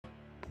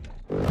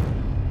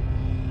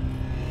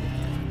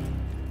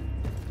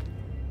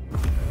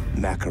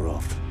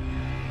Makarov.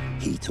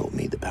 He taught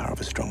me the power of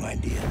a strong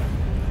idea.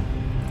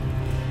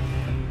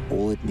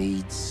 All it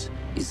needs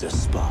is a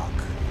spark.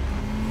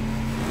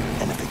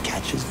 And if it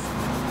catches,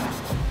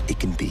 it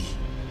can be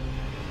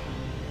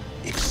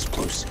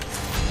explosive.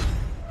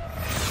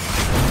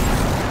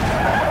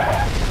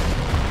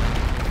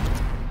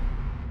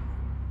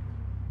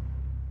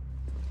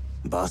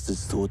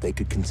 Bastards thought they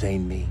could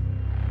contain me,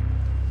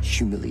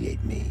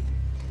 humiliate me,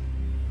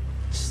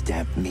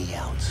 stamp me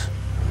out.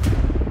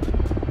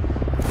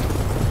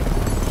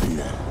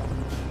 Nah.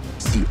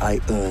 See, I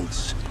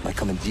earned my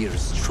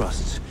commandeer's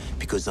trust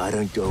because I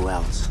don't go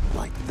out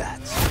like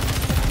that.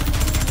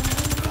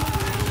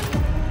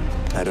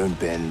 I don't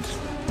bend,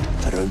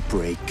 I don't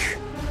break,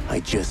 I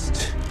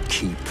just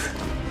keep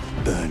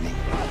burning.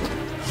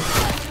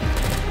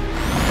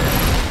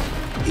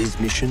 His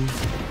mission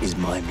is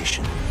my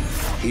mission.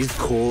 His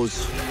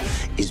cause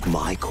is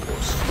my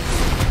cause.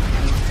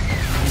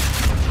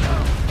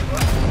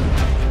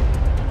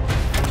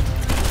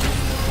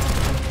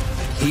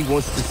 He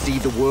wants to see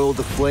the world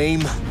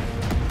aflame.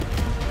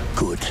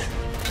 Good.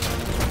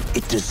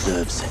 It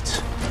deserves it.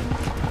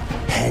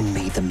 Hand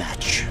me the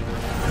match.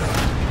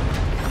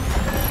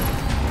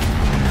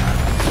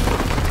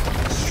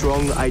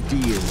 Strong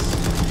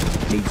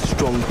ideas need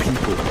strong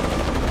people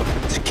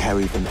to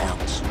carry them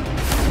out.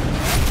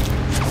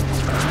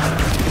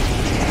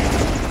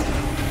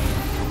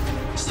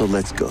 So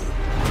let's go.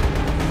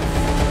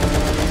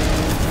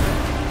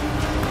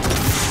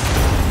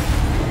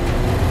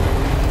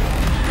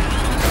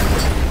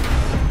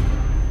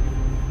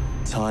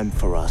 Time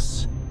for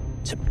us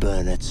to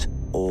burn it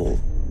all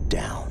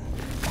down.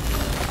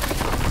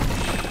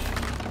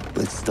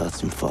 Let's start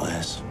some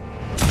fires.